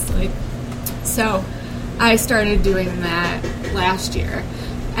dishonest. Like, so I started doing that last year,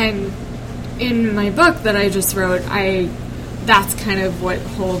 and in my book that I just wrote, that's kind of what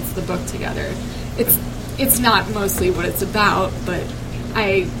holds the book together. It's not mostly what it's about, but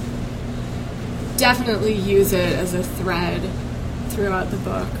I definitely use it as a thread throughout the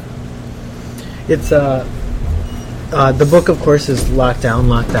book. It's the book, of course, is Locked Down,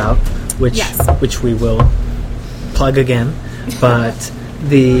 Locked Out, which we will plug again. But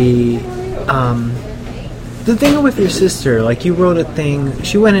the thing with your sister, like, you wrote a thing.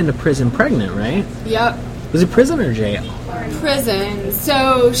 She went into prison pregnant, right? Yep. Was it prison or jail? Prison.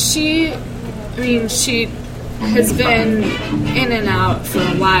 So she has been in and out for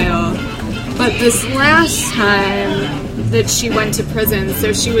a while. But this last time that she went to prison,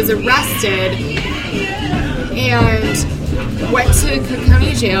 so she was arrested and went to Cook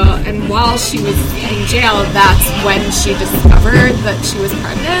County Jail, and while she was in jail, that's when she discovered that she was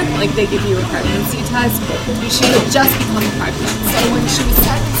pregnant. Like, they give you a pregnancy test, and she had just become pregnant. So when she was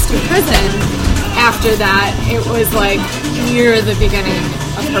sentenced to prison, after that, it was like near the beginning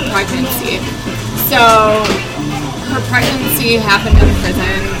of her pregnancy. So her pregnancy happened in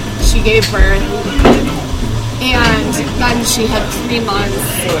prison. She gave birth, and then she had 3 months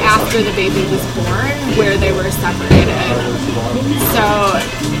after the baby was born where they were separated. So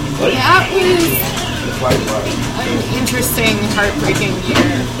that was an interesting, heartbreaking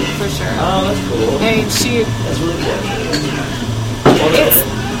year, for sure. Oh, that's cool. I mean, it's,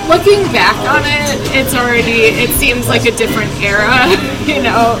 looking back on it, it seems like a different era, you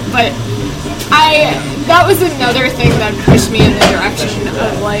know, but that was another thing that pushed me in the direction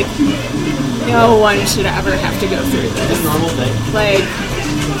of, like, no one should ever have to go through this. Normal thing. Like,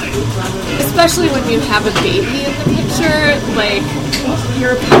 especially when you have a baby in the picture, like,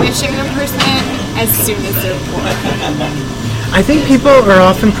 you're punishing a person as soon as they're born. I think people are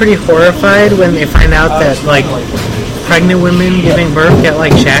often pretty horrified when they find out that, like, pregnant women giving birth get,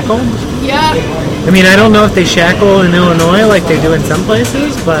 like, shackled. Yeah, I mean, I don't know if they shackle in Illinois like they do in some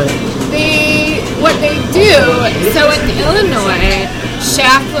places, but What they do, so in Illinois,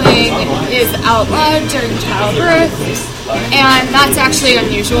 shackling is outlawed during childbirth, and that's actually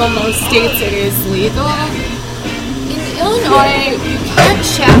unusual. In most states it is legal. In Illinois, you can't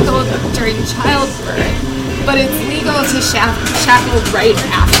shackle during childbirth, but it's legal to shackle right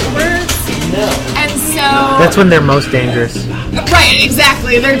afterwards. And so... That's when they're most dangerous. Right,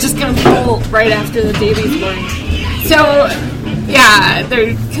 exactly. They're just going to bolt right after the baby's born. So, yeah,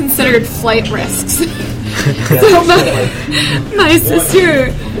 they're considered flight risks. So my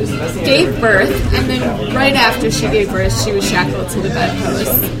sister gave birth, and then right after she gave birth, she was shackled to the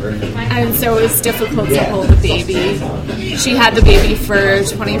bedpost. And so it was difficult to hold the baby. She had the baby for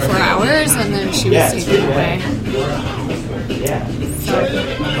 24 hours, and then she was taken away.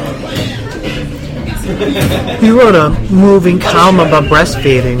 You wrote a moving column about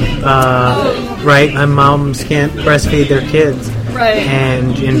breastfeeding, right? My moms can't breastfeed their kids, Right.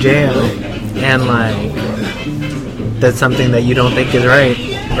 and in jail, and like that's something that you don't think is right?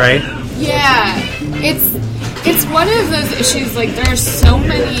 Yeah, it's one of those issues, like, there are so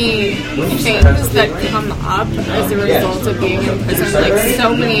many things that come up as a result of being in prison, like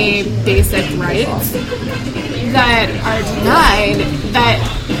so many basic rights that are denied, that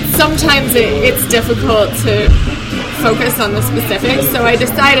sometimes it's difficult to focus on the specifics, so I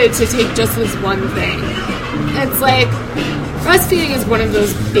decided to take just this one thing. It's like, breastfeeding is one of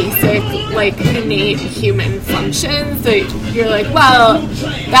those basic, like, innate human functions that you're like, well,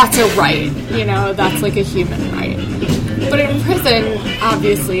 that's a right, you know, that's like a human right. But in prison,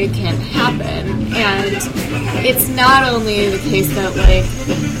 obviously it can't happen, and it's not only the case that, like,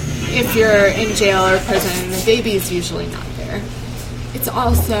 if you're in jail or prison, the baby's usually not there. It's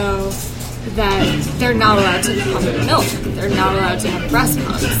also that they're not allowed to pump milk. They're not allowed to have breast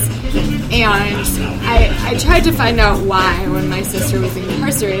pumps. And I tried to find out why when my sister was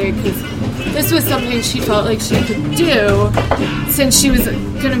incarcerated, because this was something she felt like she could do since she was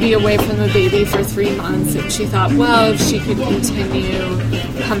going to be away from the baby for 3 months, and she thought, well, if she could continue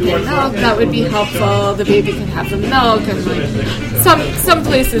pumping milk, that would be helpful. The baby could have the milk, and like some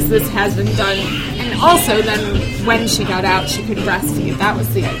places this has been done. And also then when she got out, she could breastfeed. That was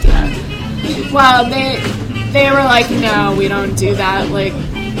the idea. Well, they were like, no, we don't do that. Like,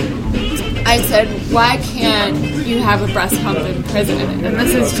 I said, why can't you have a breast pump in prison? And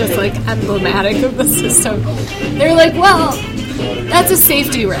this is just like emblematic of the system. They're like, well, that's a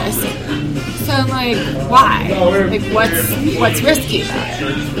safety risk. So I'm like, why? Like, what's risky about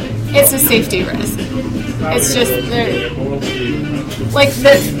it? It's a safety risk. It's just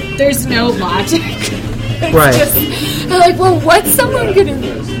there's no logic. It's Right. just, they're like, well, what's someone gonna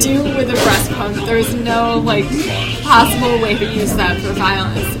do with a breast pump? There's no like possible way to use that for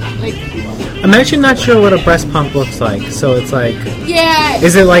violence. Like, I'm actually not sure what a breast pump looks like. So it's like, yeah,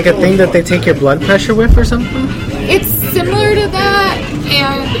 is it like a thing that they take your blood pressure with or something? it's similar to that,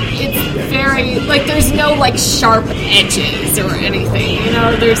 and it's very, like, there's no, like, sharp edges or anything, you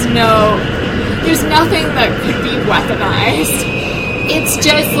know, there's nothing that could be weaponized. It's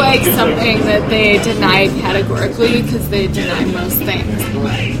just, like, something that they denied categorically, because they deny most things.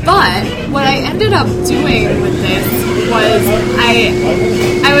 But what I ended up doing with this was,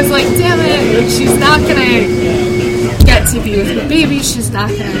 I was like, damn it, she's not gonna get to be with her baby, she's not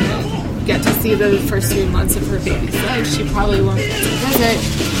gonna get to see the first 3 months of her baby's life, she probably won't get to visit.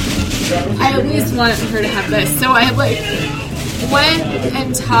 I at least want her to have this. So I, like, went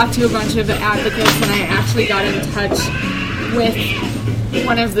and talked to a bunch of advocates, and I actually got in touch with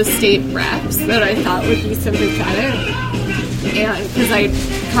one of the state reps that I thought would be sympathetic, and because I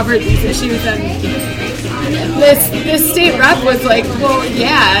covered these issues, and this state rep was like, well,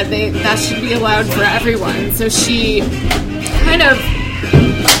 yeah, that should be allowed for everyone. So she kind of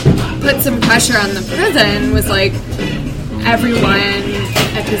put some pressure on the prison, was like, everyone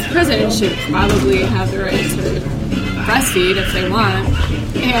at this prison should probably have the right to breastfeed if they want.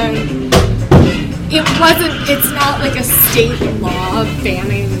 And it's not like a state law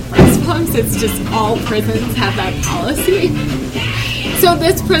banning breast pumps, it's just all prisons have that policy. So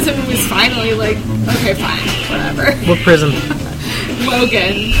this prison was finally like, okay, fine, whatever. What prison?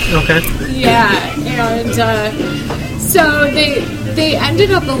 Logan. Okay. Yeah, and so they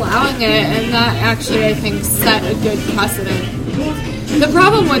ended up allowing it, and that actually, I think, set a good precedent. The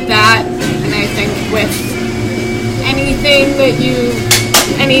problem with that, and I think with anything that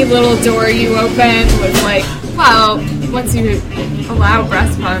any little door you open, was like, well, once you allow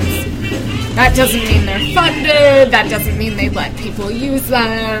breast pumps, that doesn't mean they're funded, that doesn't mean they let people use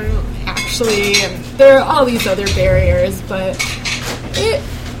them, actually, and there are all these other barriers, but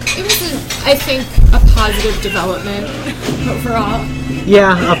I think, a positive development overall.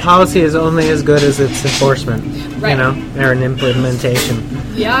 Yeah, a policy is only as good as its enforcement, Right. or an implementation.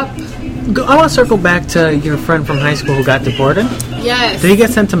 Yep. I want to circle back to your friend from high school who got deported. Yes. Did he get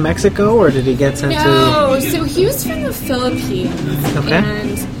sent to Mexico, or did he get sent No, so he was from the Philippines. Okay.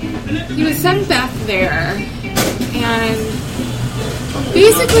 And he was sent back there. And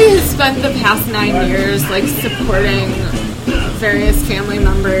basically has spent the past 9 years, like, supporting various family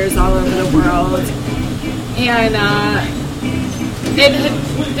members all over the world. And it had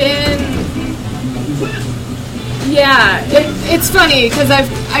been... Yeah, it's funny because I've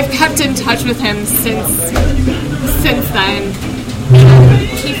kept in touch with him since then. And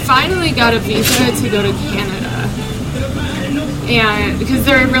he finally got a visa to go to Canada, and because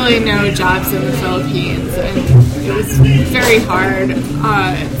there are really no jobs in the Philippines, and it was very hard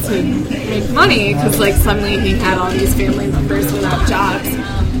to make money because like suddenly he had all these family members without jobs.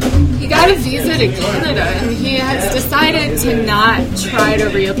 He got a visa to Canada, and he has decided to not try to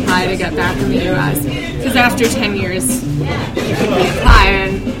reapply to get back in the U.S. because after 10 years you could reapply,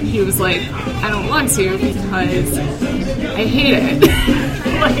 and he was like, I don't want to because I hate it.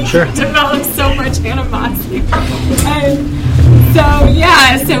 Like, Sure. developed so much animosity. And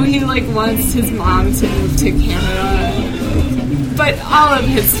so he like wants his mom to move to Canada. But all of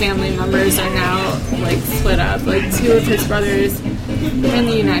his family members are now like split up. Like 2 of his brothers are in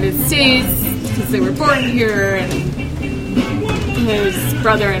the United States because they were born here, and his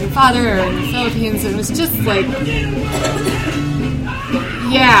brother and father are in the Philippines. And it was just like,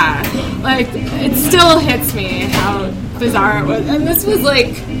 yeah, like it still hits me how bizarre it was. And this was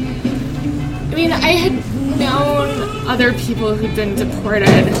like, I mean, I had known other people who'd been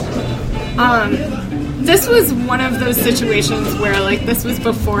deported. This was one of those situations where, like, this was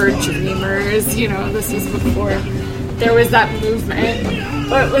before Dreamers, this was before there was that movement.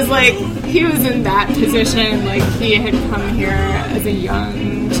 But it was like, he was in that position, like, he had come here as a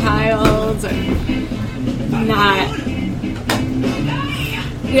young child and not...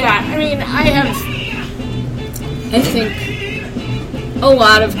 Yeah, I mean, I think, a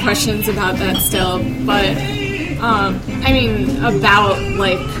lot of questions about that still, but, about,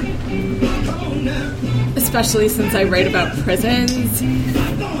 like... especially since I write about prisons,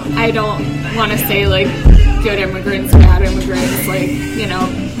 I don't want to say, like, good immigrants, bad immigrants, like,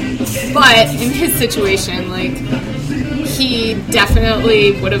 but in his situation, like, he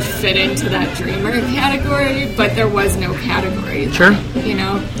definitely would have fit into that dreamer category, but there was no category. Sure.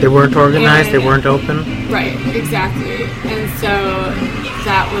 They weren't organized, they weren't open. Right, exactly. And so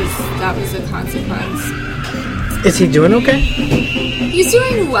that was a consequence. Is he doing okay? He's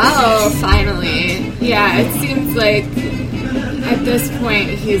doing well, finally. Yeah, it seems like at this point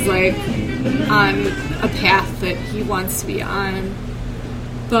he's like on a path that he wants to be on.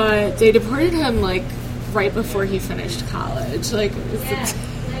 But they deported him like right before he finished college. Like it was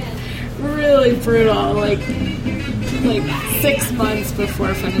really brutal. Like 6 months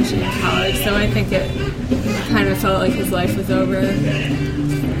before finishing college. So I think it kind of felt like his life was over.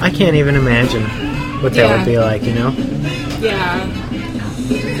 I can't even imagine what that would be like, Yeah.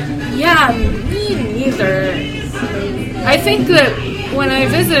 Yeah, me neither. I think that when I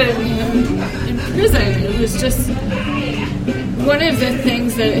visited him in prison, it was just one of the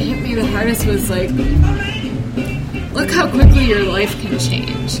things that hit me the hardest was like, look how quickly your life can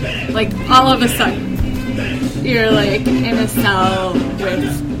change. Like, all of a sudden, you're like in a cell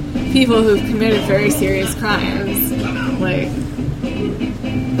with people who've committed very serious crimes. Like,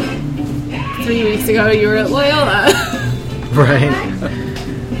 3 weeks ago you were at Loyola.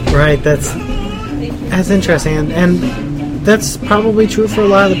 Right, that's interesting, and that's probably true for a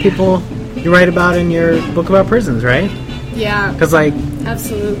lot of the people you write about in your book about prisons, right? Yeah. Because, like,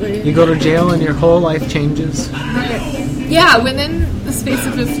 absolutely, you go to jail and your whole life changes. Right. Yeah, within the space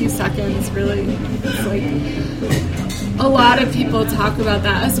of a few seconds, really. It's like a lot of people talk about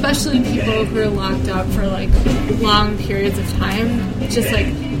that, especially people who are locked up for like long periods of time. Just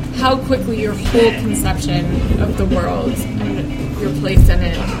like how quickly your whole conception of the world and your place in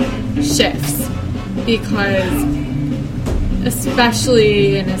it shifts, because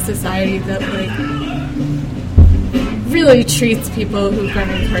especially in a society that like really treats people who've been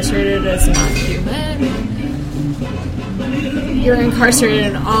incarcerated as not human, you're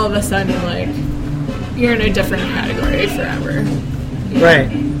incarcerated and all of a sudden like you're in a different category forever. Right.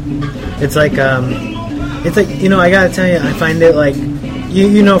 It's like I gotta tell you, I find it like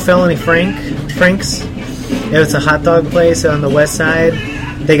you know Felony Frank's. It was a hot dog place on the west side.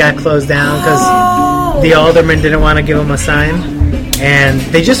 They got closed down because the alderman didn't want to give them a sign. And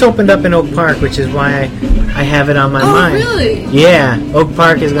they just opened up in Oak Park, which is why I have it on my mind. Oh, really? Yeah, Oak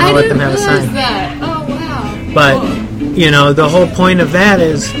Park is going to let them have a I didn't sign. realize that. Oh, wow. But, Cool. you know, the whole point of that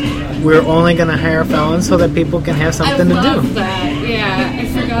is we're only going to hire felons so that people can have something to I love do. that. Yeah, I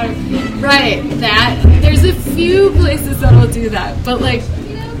forgot. Right, that. There's a few places that'll do that. But, like,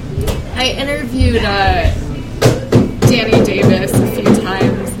 I interviewed Danny Davis a few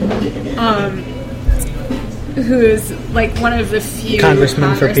times, who's, like, one of the few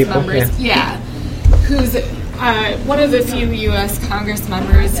Congressman for Congress people, members. Yeah. Who's one of the few U.S. Congress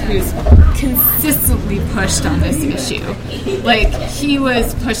members who's consistently pushed on this issue. Like, he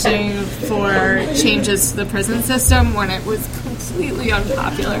was pushing for changes to the prison system when it was completely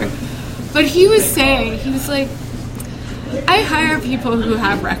unpopular. But he was saying, he was like, I hire people who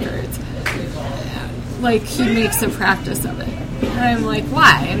have records. Like, he makes a practice of it. And I'm like,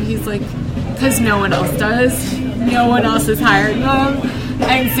 why? And he's like, because no one else does. No one else is hiring them.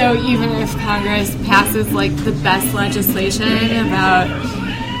 And so even if Congress passes, like, the best legislation about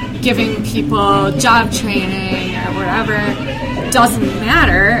giving people job training or whatever, it doesn't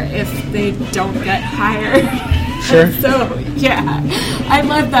matter if they don't get hired. Sure. So, yeah, I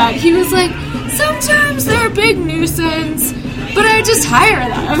love that. He was like, sometimes they're a big nuisance, but I just hire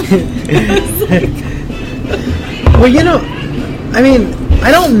them. Well, you know, I mean,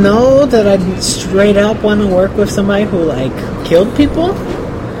 I don't know that I'd straight up want to work with somebody who, like, killed people.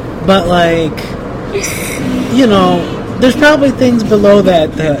 But, like, you know, there's probably things below that,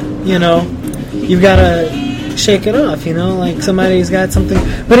 you know, you've got to shake it off, you know? Like, somebody's got something.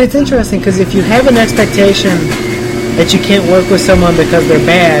 But it's interesting, because if you have an expectation that you can't work with someone because they're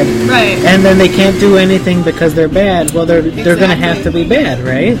bad, Right. and then they can't do anything because they're bad, well, they're going to have to be bad,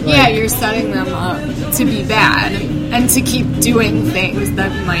 right? Like, Yeah, you're setting them up to be bad and to keep doing things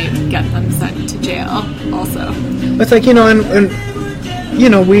that might get them sent to jail also. It's like, you know, and you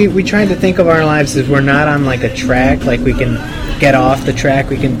know, we try to think of our lives as we're not on, like, a track. Like, we can get off the track,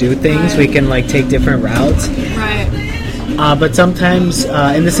 we can do things, Right. we can, like, take different routes. Right. But sometimes,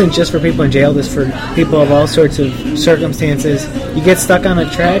 and this isn't just for people in jail, this is for people of all sorts of circumstances, you get stuck on a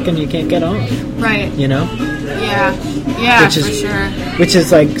track and you can't get off, Right. you know? Yeah. Yeah, Which is- for sure. Which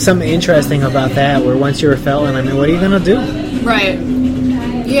is, like, something interesting about that, where once you're a felon, I mean, what are you going to do? Right.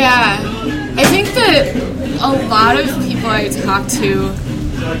 Yeah. I think that a lot of people I talk to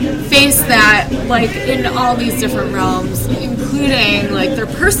face that, like, in all these different realms, including, like, their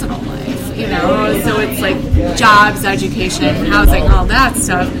personal life, you know? So it's, like, jobs, education, housing, all that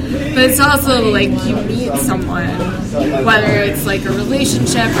stuff. But it's also, like, you meet someone, whether it's, like, a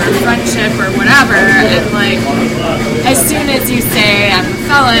relationship or a friendship or whatever, and, like, as soon as you say, I'm a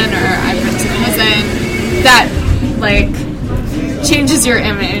felon or I went to prison, that, like, changes your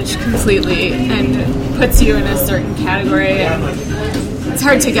image completely and puts you in a certain category. And it's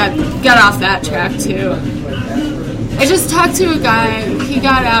hard to get off that track, too. I just talked to a guy. He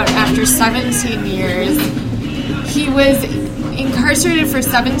got out after 17 years. He was incarcerated for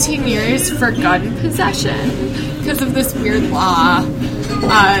 17 years for gun possession because of this weird law,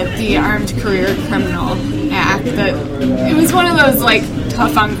 the Armed Career Criminal Act. That it was one of those, like,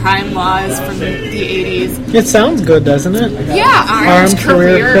 tough on crime laws from the 80s. It sounds good, doesn't it? Yeah, armed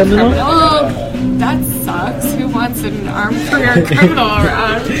career criminal? That sucks. Who wants an armed career criminal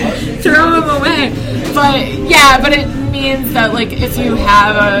around? Throw him away. But yeah, but it means that, like, if you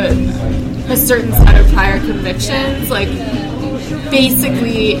have a certain set of prior convictions, like,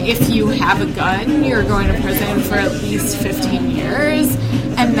 basically if you have a gun, you're going to prison for at least 15 years,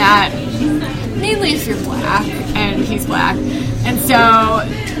 and that mainly if you're black, and he's black. And so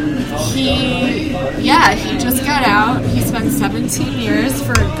he just got out. He spent 17 years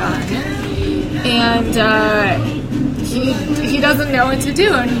for a gun, and he doesn't know what to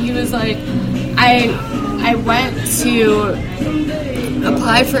do. And he was like, I went to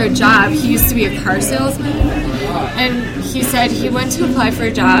apply for a job. He used to be a car salesman, and he said he went to apply for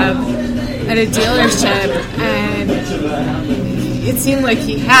a job at a dealership, and it seemed like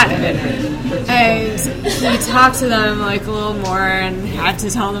he had it. And he talked to them, like, a little more and had to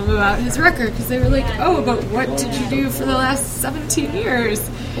tell them about his record because they were like, oh, but what did you do for the last 17 years?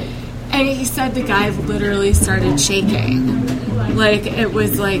 And he said the guy literally started shaking. Like, it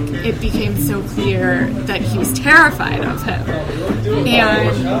was like, it became so clear that he was terrified of him.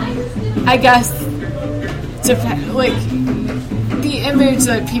 And I guess, like, the image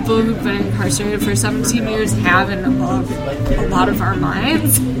that people who've been incarcerated for 17 years have in a lot of our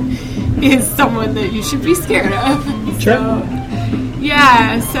minds is someone that you should be scared of. Sure. So,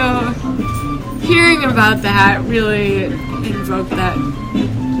 yeah, so hearing about that really invoked that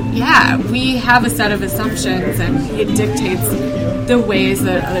we have a set of assumptions, and it dictates the ways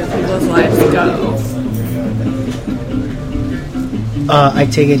that other people's lives go. I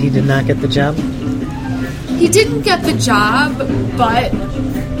take it he did not get the job? He didn't get the job, but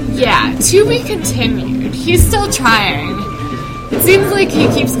yeah, to be continued. He's still trying. It seems like he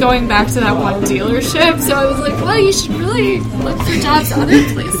keeps going back to that one dealership, so I was like, well, you should really look for jobs other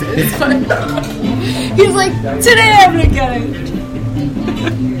places. But he's like, today I'm gonna get it.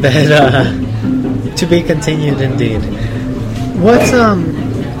 That, to be continued indeed. What's,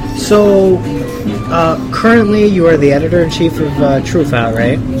 so, currently you are the editor-in-chief of Truth Out,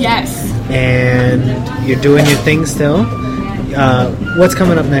 right? Yes. And you're doing your thing still. What's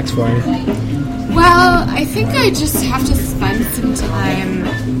coming up next for you? Well, I think I just have to spend some time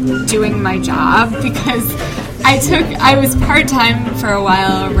doing my job, because I was part-time for a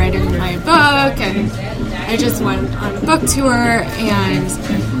while writing my book, and I just went on a book tour, and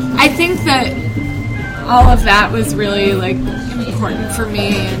I think that all of that was really, like, important for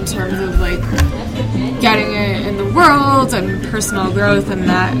me in terms of, like, getting it in the world and personal growth and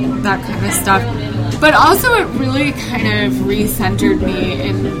that kind of stuff. But also it really kind of recentered me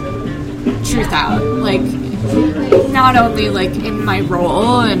in Truth Out. Like, not only, like, in my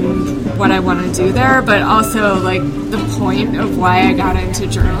role and what I want to do there, but also, like, the point of why I got into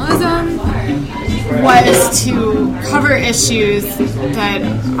journalism was to cover issues that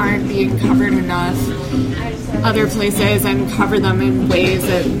aren't being covered enough other places and cover them in ways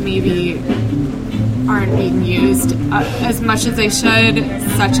that maybe aren't being used as much as they should,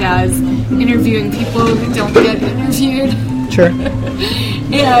 such as interviewing people who don't get interviewed. Sure.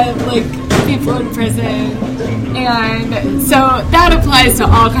 And, like, people in prison. And so that applies to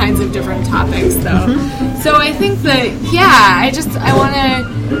all kinds of different topics, though. Mm-hmm. So I think that, I want to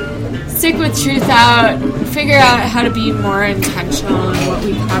stick with Truth Out, figure out how to be more intentional in what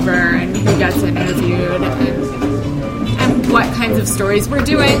we cover and who gets interviewed and what kinds of stories we're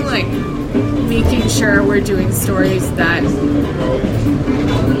doing, like making sure we're doing stories that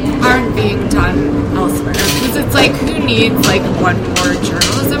aren't being done elsewhere. Because it's like, who needs, like, one more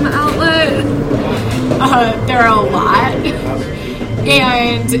journalism outlet? There are a lot.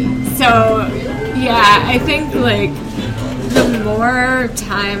 And so, I think, like, the more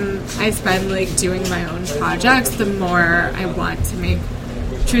time I spend, like, doing my own projects, the more I want to make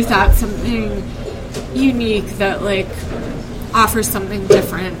Truth Out something unique that, like, offers something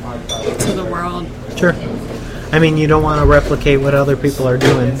different to the world. Sure. I mean, you don't want to replicate what other people are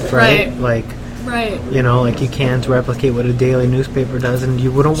doing, right? Like, right. You know, like, you can't replicate what a daily newspaper does, and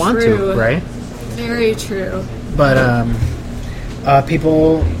you wouldn't want to, right? Very true. But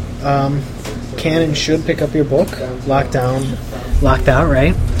people can and should pick up your book, Locked Out,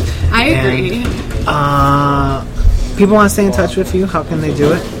 right? I agree. And, people want to stay in touch with you. How can they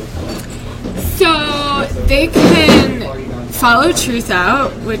do it? So they can follow Truth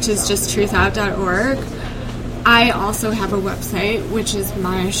Out, which is just truthout.org. I also have a website, which is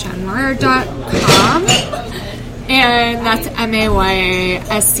mayashenwar.com, and that's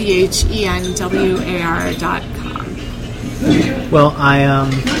MAYASCHENWAR.com. Well,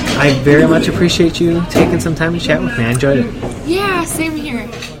 I very much appreciate you taking some time to chat with me. I enjoyed it. Yeah, same here.